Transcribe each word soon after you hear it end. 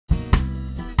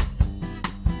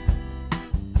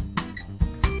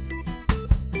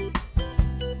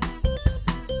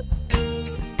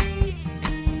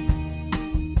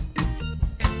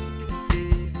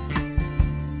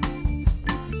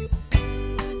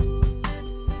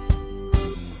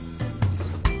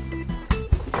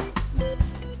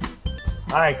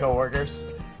Hi, coworkers.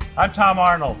 I'm Tom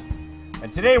Arnold,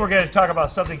 and today we're going to talk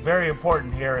about something very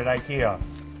important here at IKEA.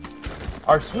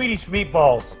 Our Swedish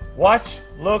meatballs. Watch,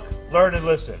 look, learn, and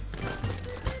listen.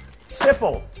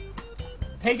 Simple.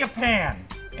 Take a pan,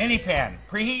 any pan,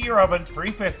 preheat your oven,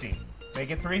 350.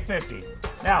 Make it 350.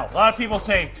 Now, a lot of people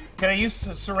say, can I use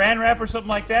saran wrap or something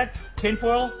like that? Tin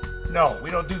foil? No,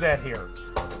 we don't do that here.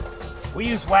 We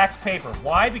use wax paper.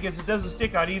 Why? Because it doesn't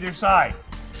stick on either side.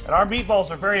 And our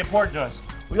meatballs are very important to us.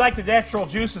 We like the natural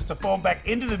juices to foam back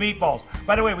into the meatballs.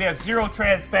 By the way, we have 0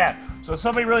 trans fat. So if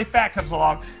somebody really fat comes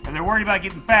along and they're worried about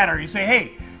getting fatter, you say,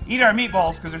 hey, eat our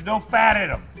meatballs because there's no fat in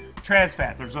them. Trans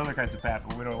fat. There's other kinds of fat,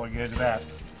 but we don't want to get into that.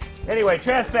 Anyway,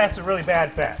 trans fat's a really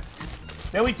bad fat.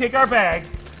 Then we take our bag.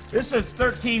 This is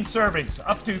 13 servings,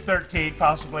 up to 13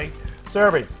 possibly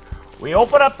servings. We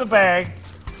open up the bag.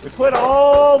 We put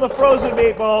all the frozen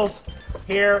meatballs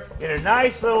here in a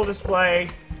nice little display.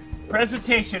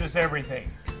 Presentation is everything,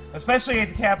 especially at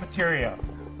the cafeteria.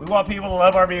 We want people to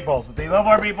love our meatballs. If they love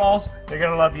our meatballs, they're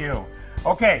going to love you.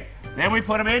 Okay, then we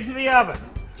put them into the oven.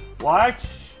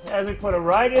 Watch as we put them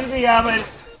right into the oven,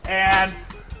 and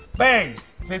bang,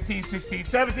 15, 16,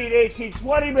 17, 18,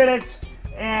 20 minutes,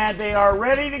 and they are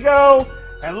ready to go.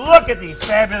 And look at these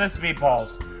fabulous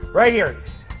meatballs right here.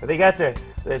 They got the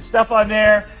stuff on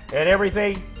there and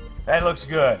everything. That looks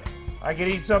good. I can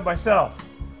eat some myself.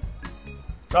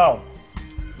 So,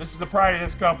 this is the pride of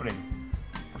this company.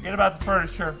 Forget about the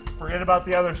furniture. Forget about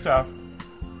the other stuff.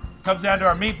 It comes down to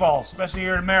our meatballs, especially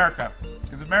here in America.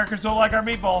 Because Americans don't like our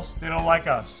meatballs, they don't like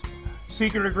us.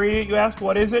 Secret ingredient, you ask,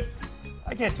 what is it?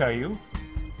 I can't tell you.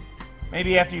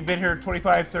 Maybe after you've been here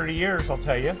 25, 30 years, I'll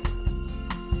tell you.